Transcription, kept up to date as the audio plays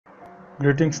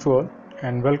Greetings to all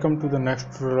and welcome to the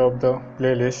next tutorial of the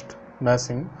playlist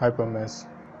Meshing Hypermesh.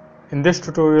 In this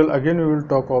tutorial again we will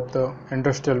talk of the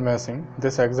industrial meshing.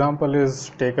 This example is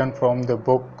taken from the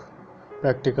book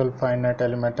Practical Finite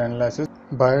Element Analysis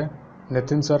by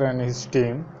Nitin sir and his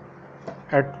team.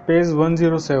 At page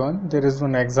 107 there is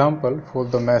one example for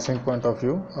the meshing point of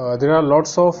view. There are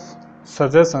lots of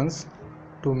suggestions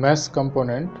to mesh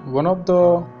component. One of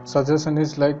the suggestion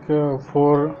is like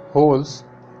for holes,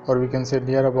 or we can say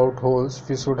near about holes,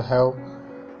 we should have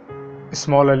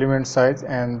small element size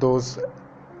and those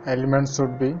elements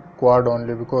should be quad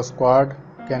only, because quad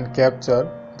can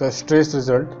capture the stress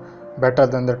result better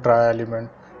than the tri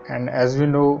element. And as we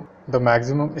know, the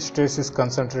maximum stress is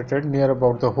concentrated near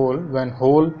about the hole when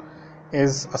hole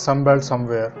is assembled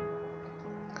somewhere.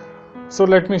 So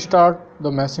let me start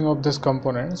the meshing of this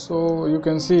component. So you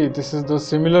can see this is the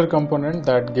similar component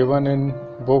that given in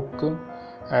book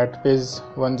at page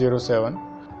 107.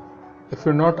 If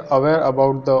you're not aware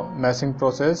about the meshing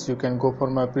process, you can go for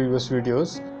my previous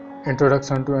videos,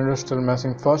 Introduction to Industrial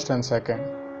Meshing first and second.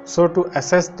 So to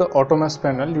access the AutoMesh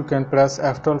panel, you can press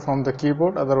F12 from the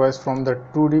keyboard, otherwise from the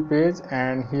 2D page,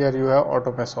 and here you have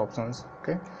AutoMesh options.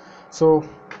 Okay, so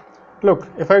look,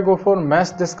 if I go for mesh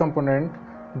this component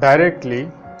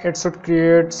directly, it should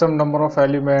create some number of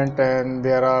element and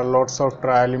there are lots of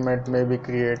tri element maybe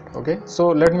create. Okay, so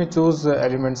let me choose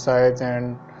element size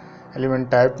and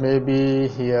element type, maybe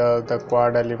here the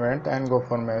quad element, and go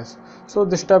for mesh. So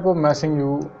this type of meshing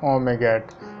you may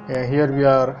get. Here we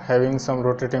are having some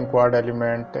rotating quad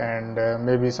element and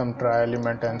maybe some tri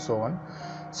element and so on.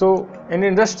 So in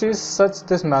industries such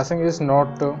this meshing is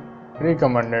not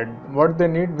recommended. What they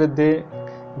need with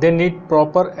they need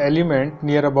proper element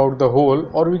near about the hole,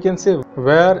 or we can say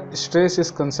where stress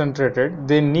is concentrated,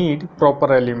 they need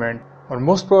proper element, or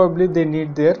most probably they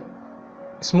need their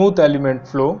smooth element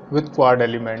flow with quad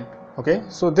element. Okay,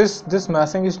 so this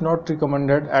meshing is not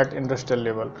recommended at industrial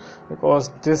level,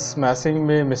 because this meshing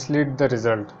may mislead the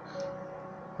result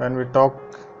when we talk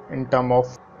in term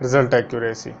of result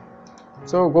accuracy.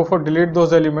 So go for delete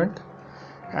those element,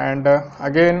 and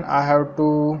again I have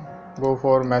to go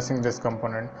for meshing this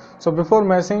component. So before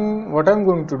meshing, what I'm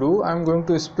going to do, I'm going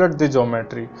to split the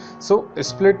geometry. So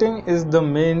splitting is the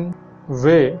main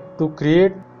way to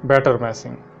create better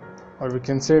meshing, or we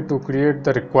can say to create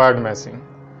the required meshing.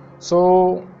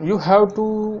 So you have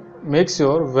to make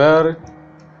sure where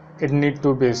it need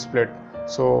to be split.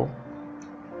 So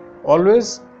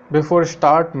always before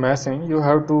start meshing, you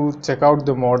have to check out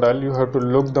the model, you have to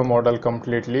look the model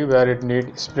completely where it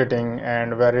need splitting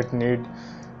and where it need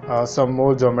some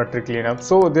more geometry cleanup.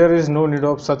 So there is no need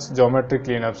of such geometry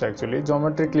cleanups. Actually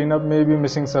geometry cleanup may be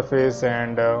missing surface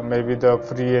and maybe the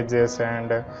free edges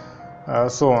and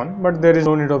so on, but there is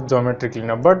no need of geometry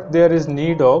cleanup, but there is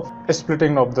need of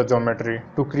splitting of the geometry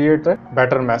to create a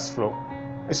better mesh flow,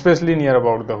 especially near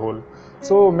about the hole.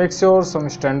 So make sure some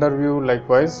standard view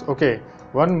likewise. Okay,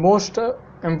 one most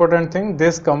important thing,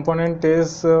 this component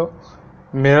is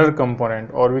mirror component,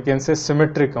 or we can say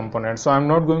symmetric component. So I'm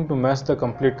not going to mesh the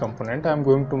complete component, I'm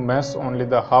going to mesh only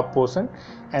the half portion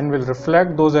and will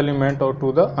reflect those elements or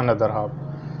to the another half.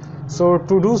 So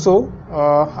to do so,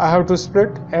 I have to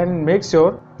split, and make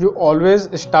sure you always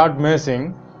start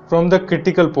meshing from the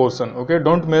critical portion. Okay,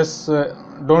 don't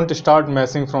start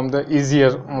meshing from the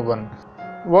easier one.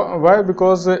 Why?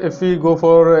 Because if we go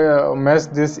for mesh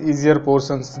this easier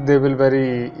portions, they will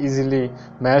very easily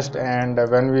meshed, and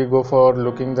when we go for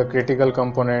looking the critical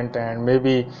component, and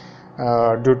maybe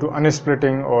due to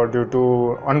unsplitting or due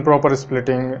to improper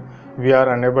splitting, we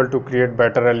are unable to create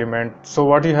better element. So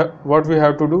what we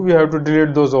have to do, we have to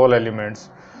delete those all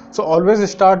elements. So always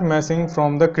start meshing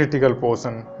from the critical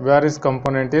portion where its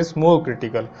component is more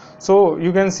critical. So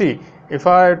you can see, if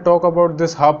I talk about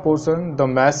this half portion, the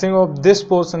meshing of this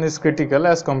portion is critical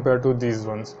as compared to these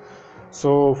ones.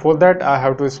 So for that I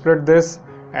have to split this,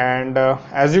 and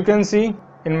as you can see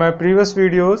in my previous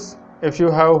videos, if you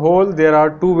have hole, there are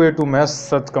two ways to mesh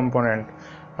such component.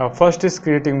 First is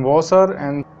creating washer,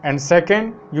 and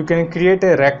second you can create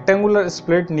a rectangular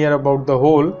split near about the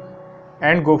hole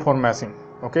and go for meshing.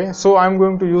 Okay, so I'm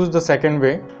going to use the second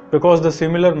way because the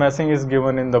similar meshing is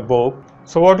given in the book.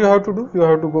 So what you have to do, you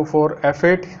have to go for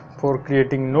F8 for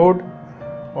creating node,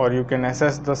 or you can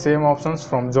access the same options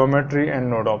from geometry and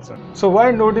node option. So why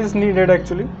node is needed?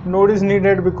 Actually node is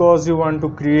needed because you want to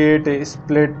create a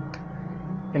split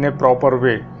in a proper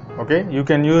way. Okay, you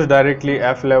can use directly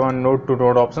F11 node to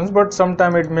node options, but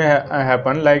sometime it may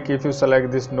happen like if you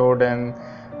select this node and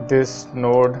this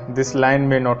node, this line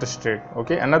may not straight.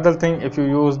 Okay, another thing, if you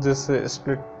use this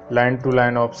split line to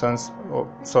line options,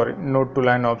 node to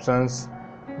line options,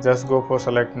 just go for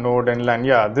select node and line.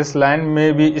 Yeah, this line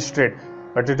may be straight,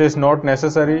 but it is not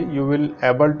necessary. You will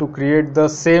able to create the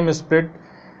same split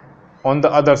on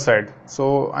the other side.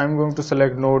 So I'm going to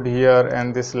select node here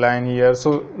and this line here.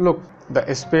 So look,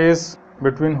 the space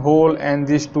between hole and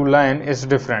these two line is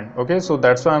different. Okay, so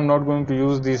that's why I'm not going to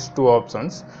use these two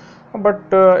options. But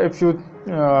if you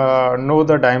know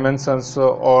the dimensions,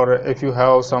 or if you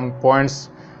have some points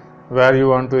where you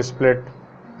want to split,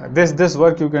 this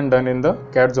work you can done in the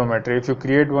CAD geometry. If you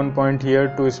create one point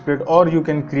here to split, or you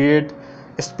can create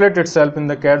split itself in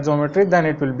the CAD geometry, then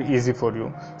it will be easy for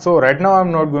you. So right now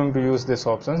I'm not going to use this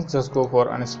option, just go for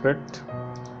unsplit.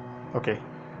 Okay,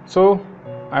 so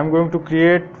I'm going to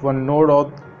create one node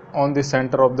on the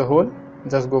center of the hole.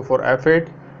 Just go for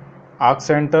F8, arc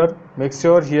center. Make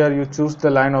sure here you choose the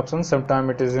line option, sometimes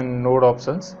it is in node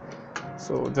options.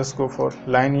 So just go for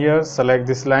line here, select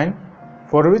this line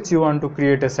for which you want to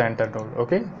create a center node.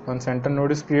 Okay, one center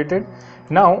node is created.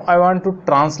 Now I want to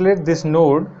translate this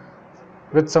node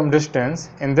with some distance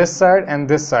in this side and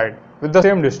this side with the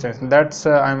same distance. That's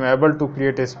I'm able to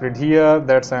create a split here.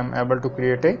 That's I'm able to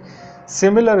create a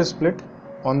similar split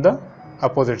on the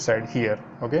opposite side here.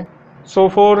 Okay, so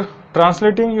for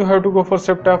translating you have to go for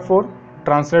Shift F4,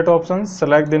 translate options,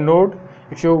 select the node.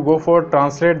 If you go for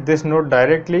translate this node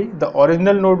directly, the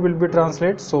original node will be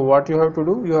translated. So what you have to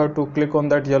do, you have to click on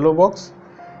that yellow box,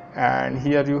 and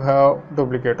here you have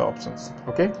duplicate options.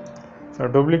 Okay, so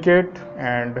duplicate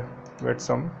and with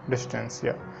some distance.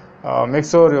 Yeah, make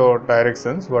sure your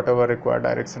directions, whatever required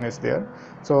direction is there.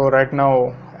 So right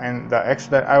now, and the X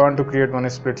that I want to create one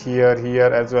split here, here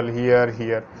as well, here,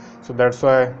 here. So that's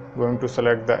why I'm going to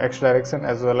select the X direction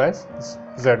as well as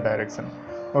Z direction.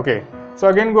 Okay, so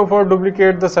again go for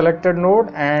duplicate the selected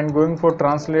node and going for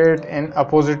translate in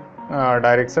opposite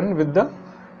direction with the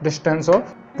distance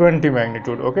of 20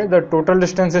 magnitude. Okay, the total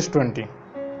distance is 20.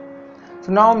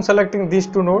 So now I'm selecting these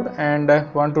two nodes and I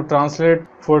want to translate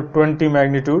for 20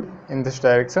 magnitude in this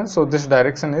direction. So this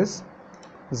direction is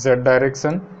Z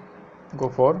direction. Go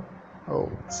for, oh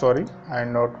sorry, I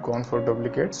am not gone for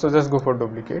duplicate, so just go for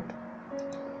duplicate.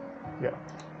 Yeah,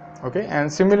 okay,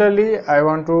 and similarly I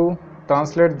want to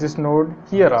translate this node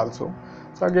here also.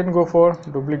 So again go for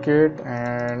duplicate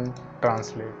and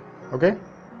translate. Okay,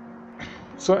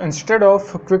 so instead of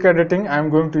quick editing I am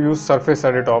going to use surface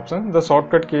edit option. The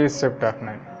shortcut key is Shift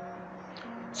F9.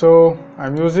 So I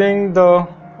am using the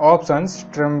options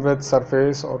trim with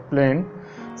surface or plane.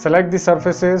 Select the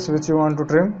surfaces which you want to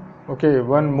trim. Okay,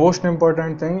 one most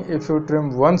important thing, if you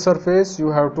trim one surface you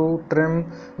have to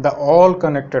trim the all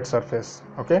connected surface.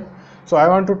 Okay, so I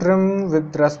want to trim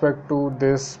with respect to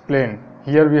this plane.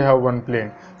 Here we have one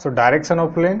plane, so direction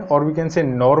of plane, or we can say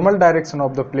normal direction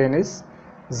of the plane is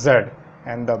Z,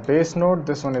 and the base node,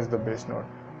 this one is the base node.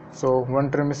 So one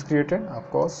trim is created. Of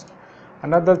course,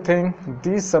 another thing,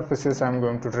 these surfaces I am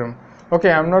going to trim. Okay,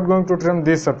 I am not going to trim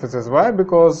these surfaces. Why?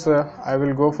 Because I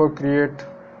will go for create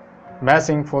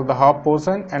meshing for the half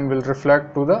portion and will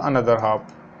reflect to the another half.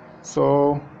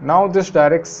 So now this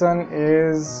direction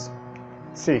is,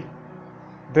 see,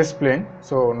 this plane,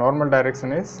 so normal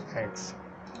direction is X.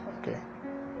 Okay,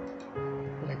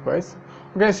 likewise.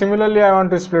 Okay, similarly I want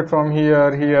to split from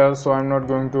here, so I'm not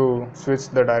going to switch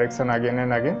the direction again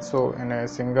and again. So in a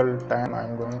single time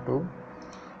I'm going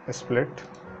to split.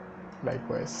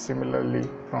 Likewise, similarly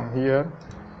from here,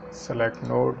 select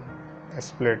node,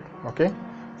 split. Okay,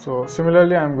 so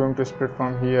similarly I'm going to split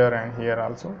from here and here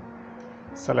also.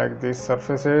 Select these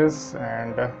surfaces,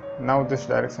 and now this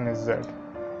direction is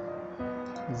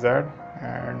Z,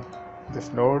 and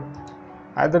this node.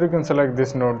 Either you can select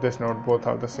this node, both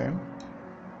are the same,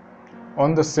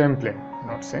 on the same plane,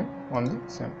 not same, on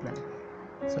the same plane.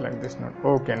 Select this node.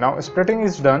 Okay, now splitting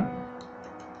is done.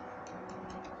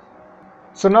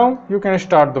 So now you can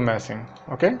start the meshing.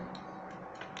 Okay,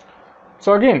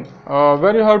 so again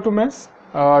where you have to mesh,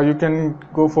 you can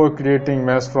go for creating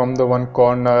mesh from the one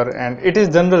corner, and it is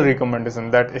general recommendation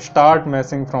that start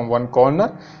meshing from one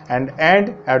corner and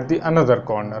end at the another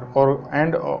corner, or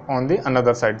end on the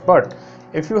another side. But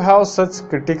if you have such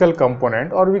critical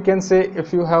component, or we can say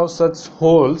if you have such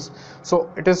holes, so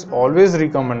it is always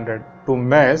recommended to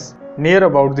mesh near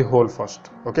about the hole first.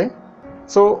 Okay,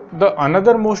 so the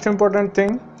another most important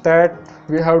thing that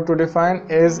we have to define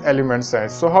is element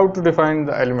size. So how to define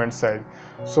the element size?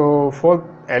 So for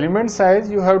element size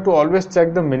you have to always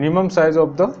check the minimum size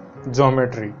of the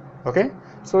geometry. Okay,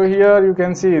 so here you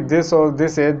can see this, or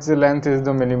this edge length is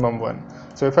the minimum one.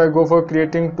 So if I go for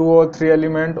creating 2 or 3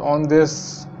 element on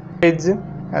this edge,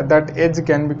 that edge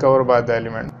can be covered by the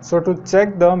element. So to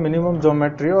check the minimum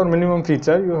geometry or minimum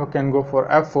feature, you can go for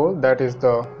F4, that is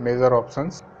the measure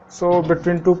options. So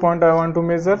between 2 point I want to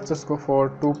measure, just go for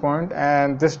 2 point,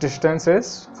 and this distance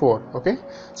is 4. Okay,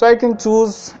 so I can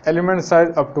choose element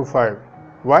size up to 5.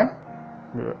 Why?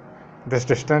 This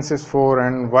distance is 4,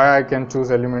 and why I can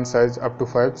choose element size up to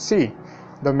 5? See,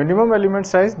 the minimum element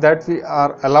size that we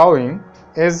are allowing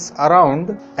is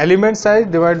around element size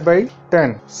divided by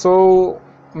 10. So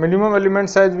minimum element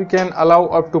size we can allow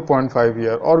up to 0.5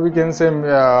 here, or we can say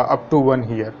up to 1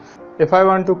 here. If I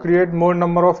want to create more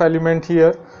number of element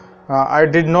here, I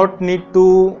did not need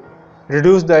to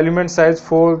reduce the element size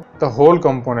for the whole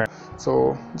component.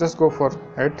 So just go for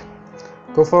it.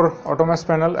 Go for Automesh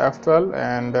panel F12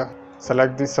 and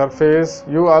select the surface.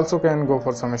 You also can go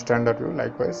for some standard view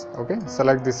likewise. Okay,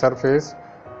 select the surface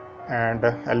and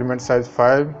element size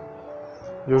 5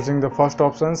 using the first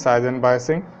option, size and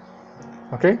biasing.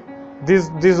 Okay,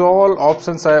 these all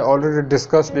options I already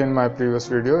discussed in my previous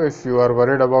video. If you are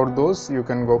worried about those, you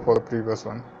can go for the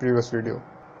previous video.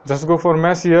 Just go for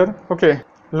mesh here. Okay,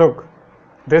 look,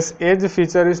 this edge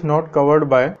feature is not covered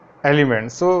by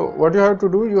element. So what you have to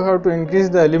do, you have to increase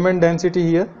the element density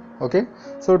here. Okay,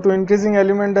 so to increasing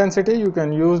element density, you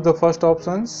can use the first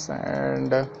options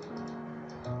and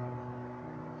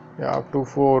yeah, up to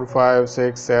 4, 5,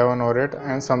 6, 7 or 8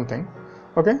 and something.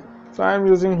 Okay, so I am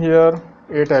using here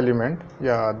 8 element.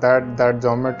 Yeah, that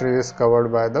geometry is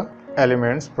covered by the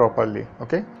elements properly.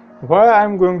 Okay, why I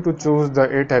am going to choose the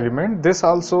 8 element, this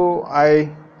also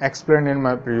I explained in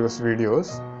my previous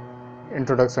videos,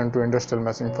 Introduction to Industrial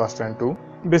Meshing First and 2.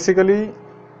 Basically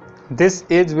this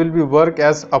edge will be work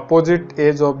as opposite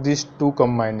edge of these two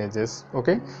combined edges.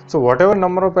 Okay, so whatever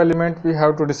number of element we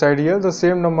have to decide here, the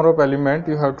same number of element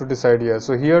you have to decide here.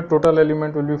 So here total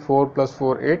element will be 4 plus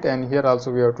 4 8, and here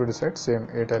also we have to decide same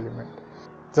 8 element.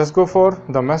 Just go for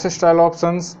the mesh style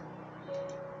options,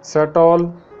 set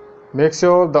all, make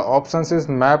sure the options is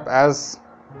map as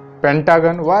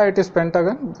pentagon. Why it is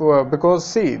pentagon? Because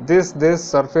see, this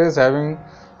surface having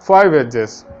 5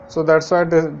 edges, so that's why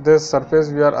this surface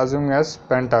we are assuming as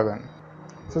pentagon.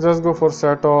 So just go for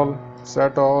set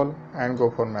all and go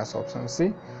for mesh option.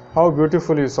 See how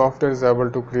beautifully software is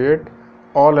able to create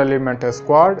all element as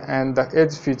quad, and the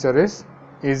edge feature is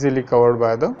easily covered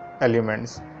by the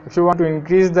elements. If you want to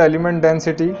increase the element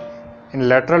density in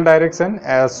lateral direction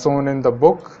as shown in the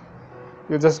book,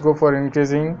 you just go for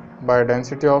increasing by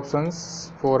density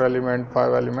options, 4 element,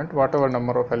 5 element, whatever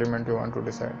number of element you want to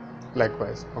decide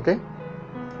likewise. Okay,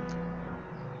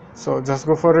 so just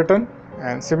go for return,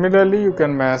 and similarly you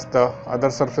can mesh the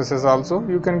other surfaces also.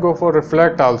 You can go for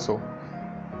reflect also.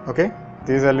 Okay,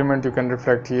 these element you can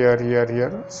reflect here,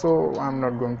 here. So I'm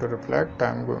not going to reflect,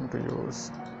 I'm going to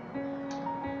use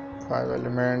 5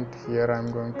 element. Here I'm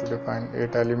going to define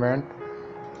 8 element.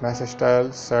 Mesh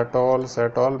style, set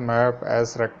all, map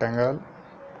as rectangle,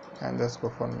 and just go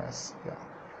for mesh. Yeah,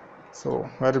 so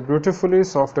very beautifully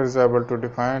software is able to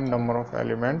define number of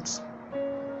elements.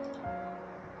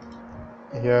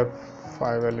 Here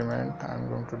 5 element I am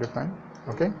going to define.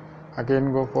 Okay,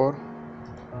 again go for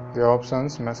the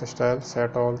options, mesh style,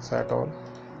 set all,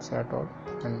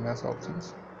 and mesh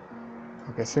options.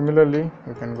 Okay, similarly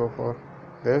you can go for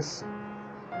this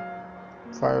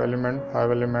 5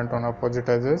 element on opposite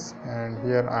edges, and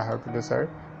here I have to decide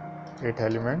 8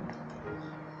 element.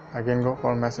 Again go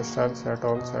for mesh style, set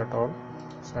all,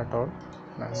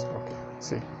 mesh. Okay,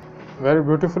 see, very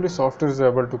beautifully software is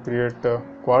able to create the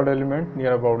quad element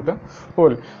near about the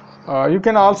hole. You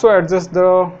can also adjust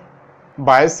the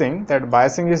biasing. That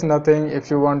biasing is nothing. If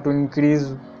you want to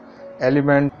increase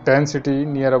element density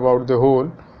near about the hole,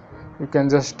 you can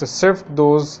just shift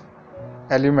those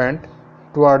element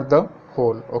toward the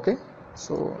hole. Okay,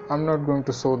 so I'm not going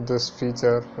to show this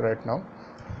feature right now.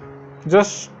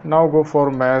 Just now go for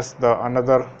mesh the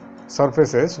another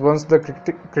surfaces. Once the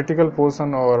critical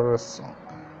portion or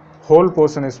whole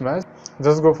portion is meshed,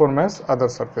 just go for mesh other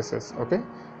surfaces.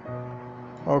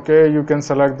 Okay, you can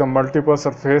select the multiple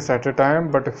surface at a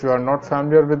time, but if you are not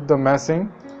familiar with the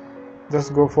meshing,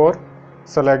 just go for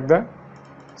select the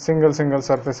single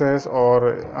surfaces,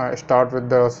 or start with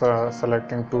the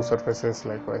selecting 2 surfaces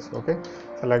likewise. Okay,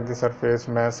 select the surface,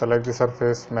 mesh, select the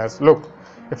surface, mesh. Look,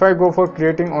 if I go for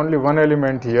creating only 1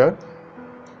 element here,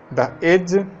 the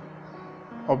edge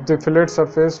of the fillet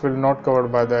surface will not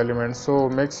covered by the element. So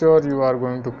make sure you are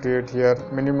going to create here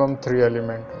minimum 3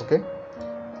 element. Okay,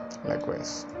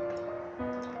 likewise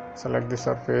select the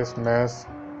surface, mesh.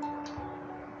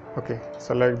 Okay,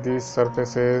 select these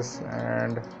surfaces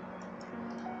and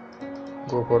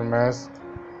go for mesh.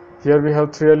 Here we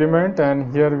have 3 element,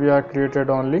 and here we are created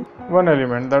only 1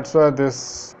 element. That's why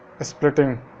this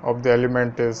splitting of the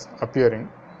element is appearing.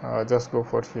 Just go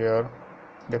for here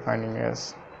defining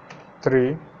as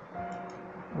 3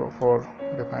 go for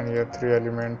define here 3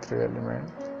 element, 3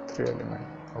 element, 3 element.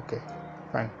 Okay,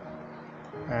 fine.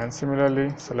 And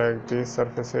similarly select these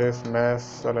surfaces, mesh,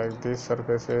 select these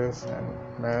surfaces and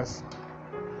mesh.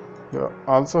 You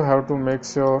also have to make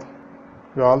sure,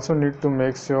 you also need to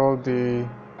make sure the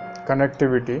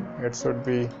connectivity, it should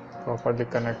be properly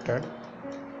connected.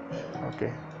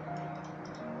 Okay,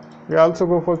 we also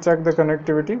go for check the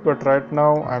connectivity, but right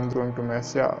now I'm going to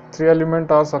mesh. Yeah, 3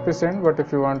 elements are sufficient, but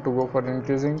if you want to go for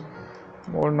increasing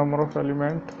more number of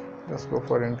element, just go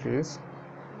for increase.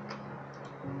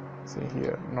 See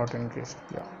here, not increased.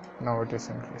 Yeah, now it is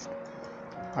increased.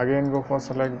 Again go for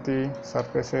select the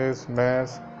surfaces, mesh.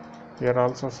 Here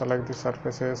also select the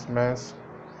surfaces, mesh.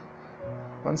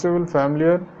 Once you will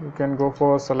familiar, you can go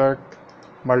for select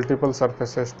multiple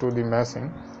surfaces to the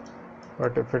meshing.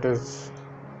 But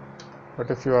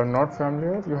if you are not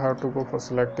familiar, you have to go for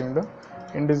selecting the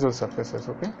individual surfaces.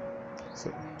 Okay,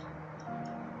 see,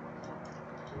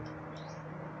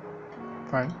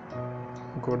 fine,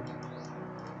 good.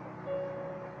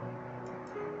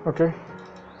 Okay,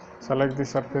 select the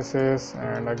surfaces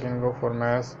and again go for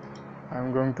mesh.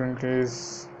 I'm going to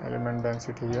increase element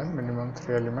density here, minimum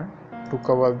 3 element to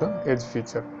cover the edge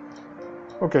feature.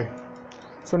 Okay,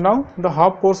 so now the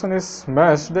half portion is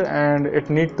meshed and it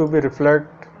need to be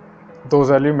reflect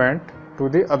those element to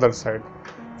the other side.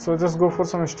 So just go for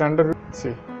some standard.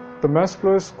 See, the mesh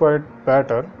flow is quite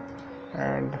better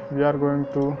and we are going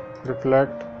to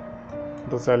reflect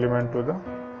those element to the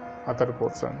other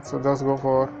portion. So just go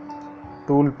for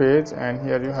tool page and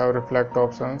here you have reflect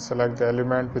option. Select the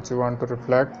element which you want to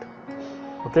reflect.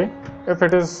 Okay, if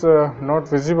it is not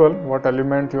visible what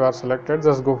element you are selected,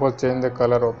 just go for change the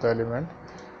color of the element.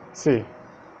 See,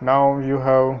 now you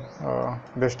have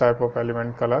this type of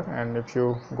element color, and if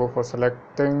you go for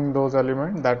selecting those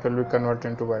elements, that will be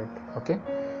converted into white. Okay,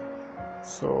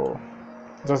 so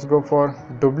just go for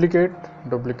duplicate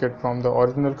from the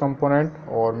original component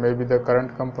or maybe the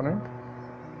current component.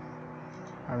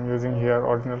 I'm using here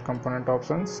original component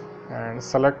options and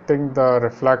selecting the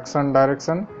reflection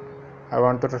direction. I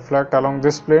want to reflect along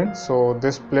this plane, so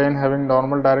this plane having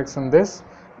normal direction, this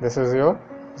is your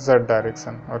Z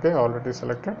direction. Okay, already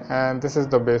selected, and this is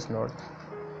the base node.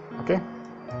 Okay,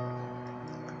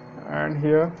 and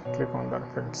here click on the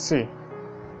effect. See,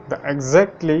 the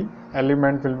exactly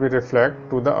element will be reflect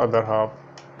to the other half.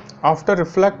 After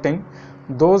reflecting,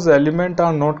 those elements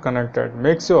are not connected.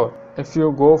 Make sure if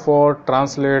you go for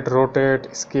translate,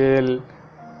 rotate, scale,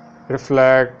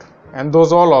 reflect and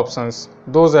those all options,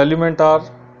 those elements are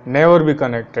never be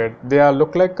connected. They are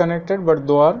look like connected, but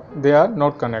they are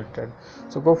not connected.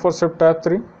 So go for shift tab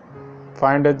 3,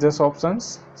 find edges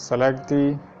options, select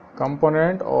the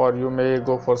component, or you may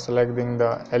go for selecting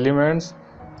the elements,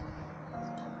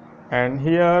 and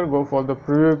here go for the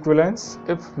preview equivalence.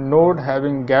 If node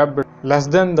having gap less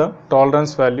than the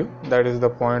tolerance value, that is the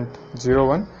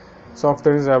 0.01,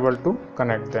 software is able to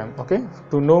connect them. Okay,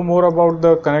 to know more about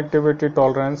the connectivity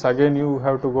tolerance, again you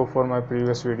have to go for my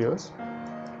previous videos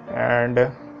and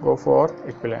go for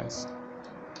equivalence.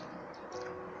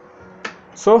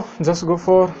 So just go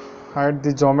for hide the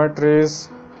geometries,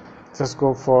 just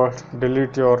go for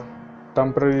delete your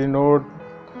temporary node,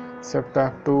 shift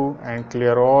F2 and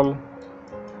clear all,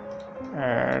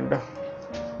 and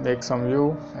make some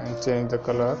view and change the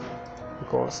color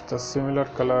because the similar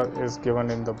color is given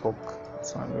in the book,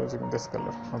 so I'm using this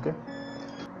color. Okay,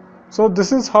 so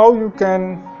this is how you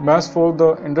can mesh for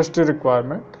the industry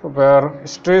requirement where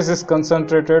stress is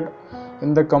concentrated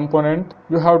in the component.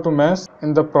 You have to mesh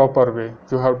in the proper way.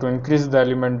 You have to increase the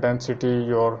element density,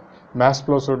 your mesh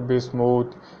flow should be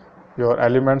smooth, your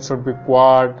elements should be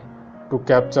quad to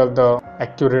capture the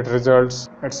accurate results,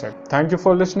 etc. Thank you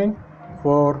for listening.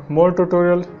 For more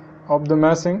tutorial of the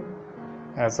meshing,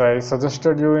 as I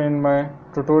suggested you in my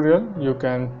tutorial, you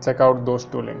can check out those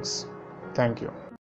two links. Thank you.